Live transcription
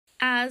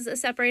As a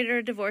separated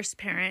or divorced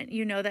parent,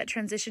 you know that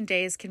transition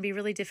days can be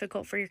really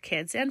difficult for your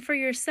kids and for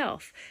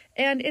yourself.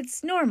 And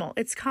it's normal.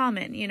 It's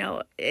common.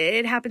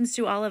 It happens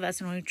to all of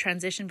us when we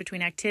transition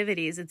between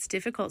activities. It's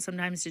difficult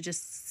sometimes to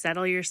just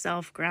settle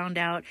yourself, ground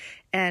out,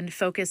 and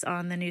focus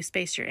on the new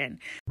space you're in.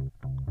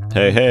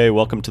 Hey,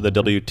 welcome to the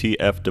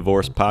WTF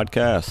Divorce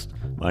Podcast.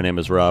 My name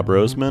is Rob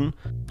Roseman.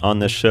 On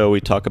this show,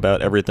 we talk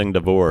about everything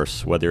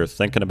divorce, whether you're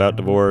thinking about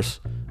divorce,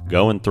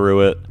 going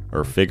through it,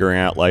 or figuring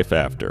out life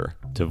after.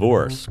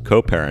 Divorce,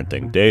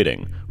 co-parenting,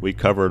 dating. We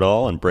cover it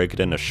all and break it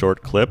into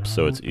short clips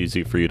so it's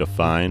easy for you to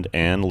find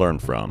and learn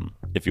from.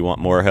 If you want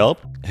more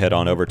help, head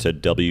on over to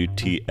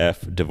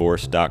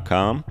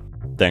WTFdivorce.com.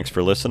 Thanks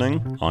for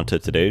listening. On to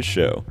today's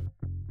show.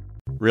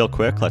 Real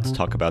quick, let's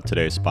talk about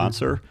today's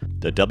sponsor.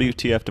 The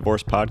WTF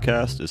Divorce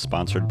Podcast is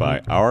sponsored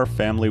by Our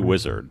Family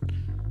Wizard.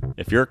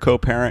 If you're a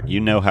co-parent, you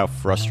know how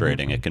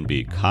frustrating it can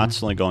be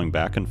constantly going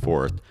back and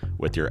forth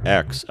with your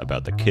ex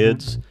about the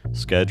kids,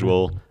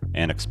 schedule,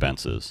 and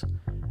expenses.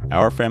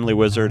 Our Family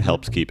Wizard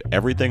helps keep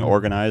everything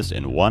organized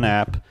in one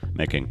app,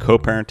 making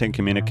co-parenting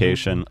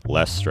communication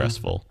less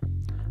stressful.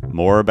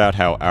 More about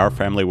how Our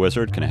Family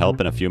Wizard can help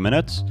in a few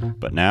minutes,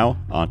 but now,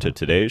 on to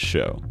today's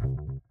show.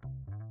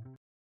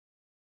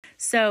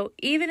 So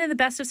even in the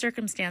best of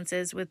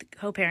circumstances with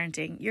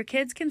co-parenting, your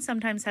kids can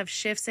sometimes have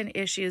shifts and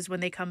issues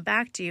when they come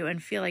back to you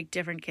and feel like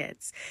different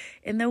kids.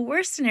 In the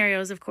worst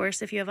scenarios, of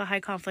course, if you have a high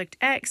conflict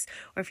ex,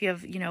 or if you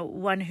have,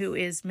 one who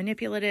is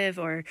manipulative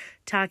or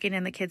talking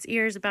in the kids'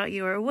 ears about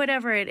you or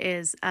whatever it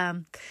is,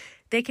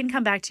 they can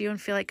come back to you and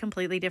feel like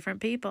completely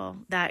different people.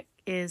 That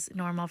is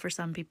normal for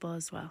some people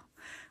as well.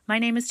 My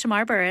name is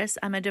Tamar Burris.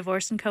 I'm a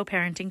divorce and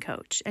co-parenting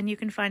coach, and you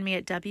can find me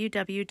at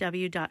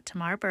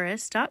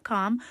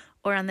www.tamarburris.com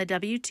or on the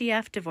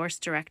WTF Divorce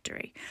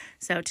Directory.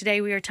 So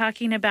today we are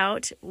talking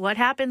about what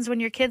happens when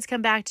your kids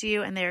come back to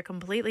you and they are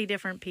completely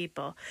different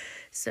people.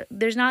 So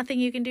there's nothing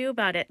you can do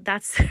about it.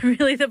 That's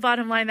really the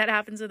bottom line that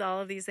happens with all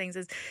of these things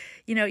is,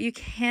 you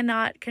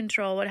cannot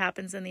control what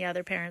happens in the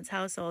other parent's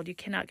household. You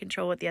cannot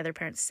control what the other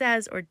parent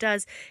says or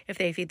does, if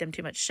they feed them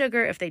too much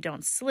sugar, if they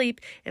don't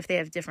sleep, if they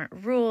have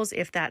different rules,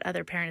 if that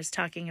other parent is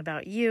talking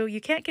about you. You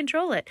can't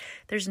control it.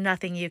 There's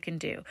nothing you can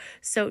do.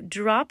 So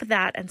drop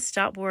that and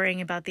stop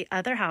worrying about the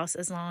other house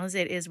as long as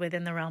it is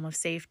within the realm of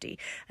safety,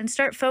 and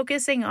start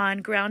focusing on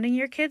grounding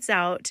your kids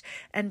out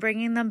and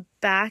bringing them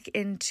back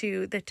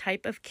into the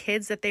type of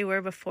kids that they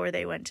were before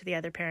they went to the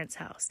other parent's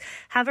house.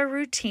 Have a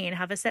routine,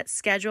 have a set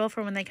schedule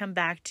for when they come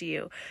back to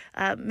you.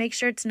 Make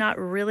sure it's not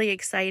really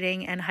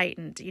exciting and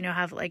heightened.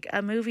 Have like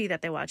a movie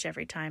that they watch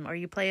every time, or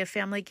you play a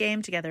family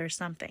game together or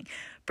something.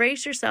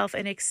 Brace yourself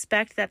and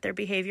expect that their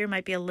behavior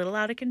might be a little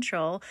out of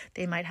control.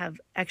 They might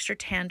have extra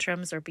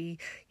tantrums or be,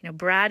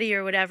 bratty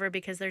or whatever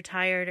because they're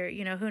tired or,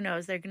 who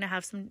knows. They're going to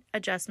have some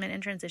adjustment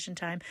and transition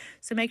time.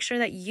 So make sure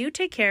that you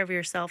take care of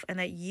yourself and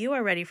that you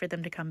are ready for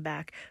them to come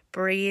back.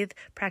 Breathe,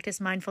 practice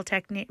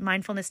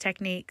mindfulness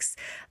techniques,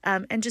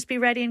 and just be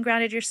ready and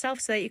grounded yourself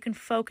so that you can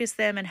focus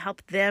them and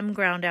help them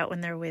ground out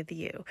when they're with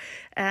you.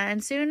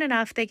 And soon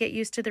enough, they get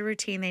used to the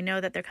routine. They know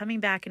that they're coming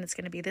back and it's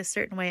going to be this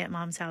certain way at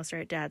mom's house or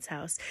at dad's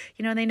house.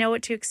 They know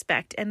what to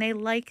expect, and they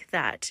like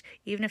that.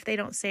 Even if they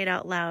don't say it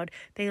out loud,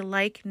 they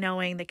like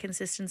knowing the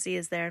consistency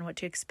is there and what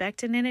to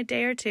expect. And in a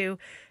day or two,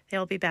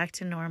 they'll be back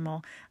to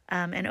normal.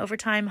 And over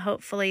time,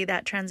 hopefully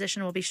that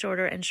transition will be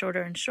shorter and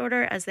shorter and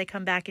shorter as they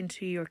come back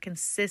into your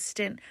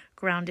consistent,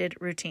 grounded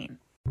routine.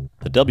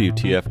 The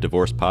WTF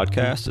Divorce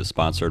Podcast is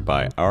sponsored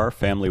by Our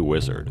Family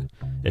Wizard.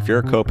 If you're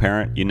a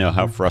co-parent, you know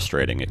how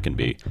frustrating it can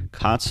be,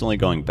 constantly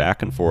going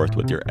back and forth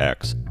with your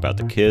ex about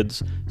the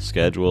kids,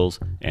 schedules,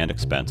 and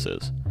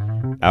expenses.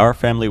 Our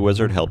Family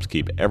Wizard helps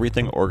keep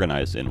everything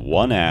organized in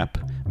one app,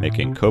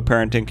 making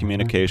co-parenting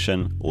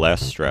communication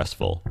less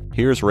stressful.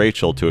 Here's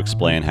Rachel to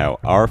explain how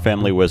Our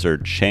Family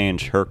Wizard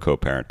changed her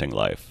co-parenting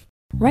life.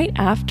 Right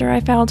after I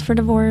filed for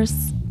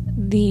divorce,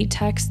 the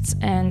texts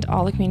and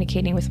all the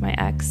communicating with my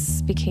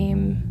ex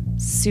became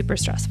super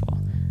stressful.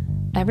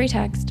 Every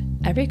text,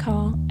 every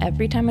call,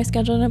 every time I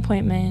scheduled an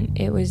appointment,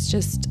 it was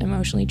just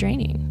emotionally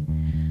draining.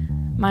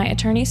 My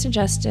attorney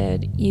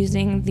suggested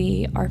using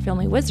the Our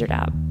Family Wizard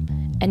app,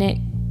 and it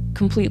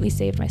completely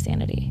saved my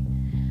sanity.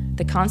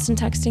 The constant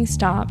texting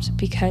stopped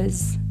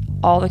because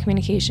all the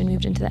communication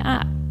moved into the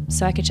app,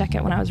 so I could check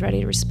it when I was ready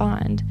to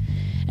respond.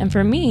 And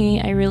for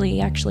me, I really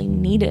actually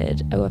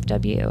needed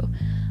OFW.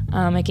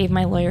 I gave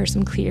my lawyer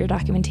some clear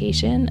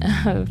documentation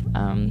of,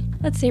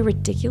 let's say,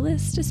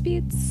 ridiculous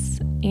disputes,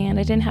 and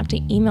I didn't have to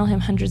email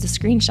him hundreds of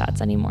screenshots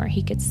anymore.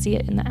 He could see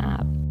it in the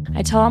app.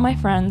 I tell all my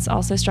friends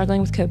also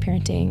struggling with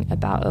co-parenting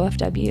about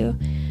OFW,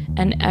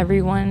 and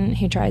everyone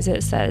who tries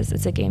it says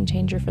it's a game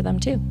changer for them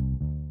too.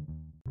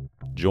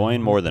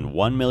 Join more than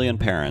 1 million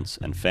parents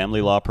and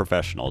family law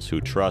professionals who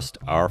trust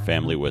Our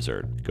Family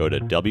Wizard. Go to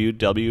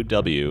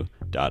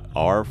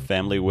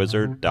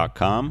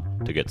www.ourfamilywizard.com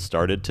to get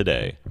started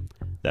today.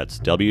 That's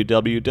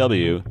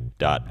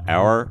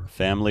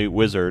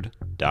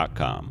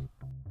www.ourfamilywizard.com.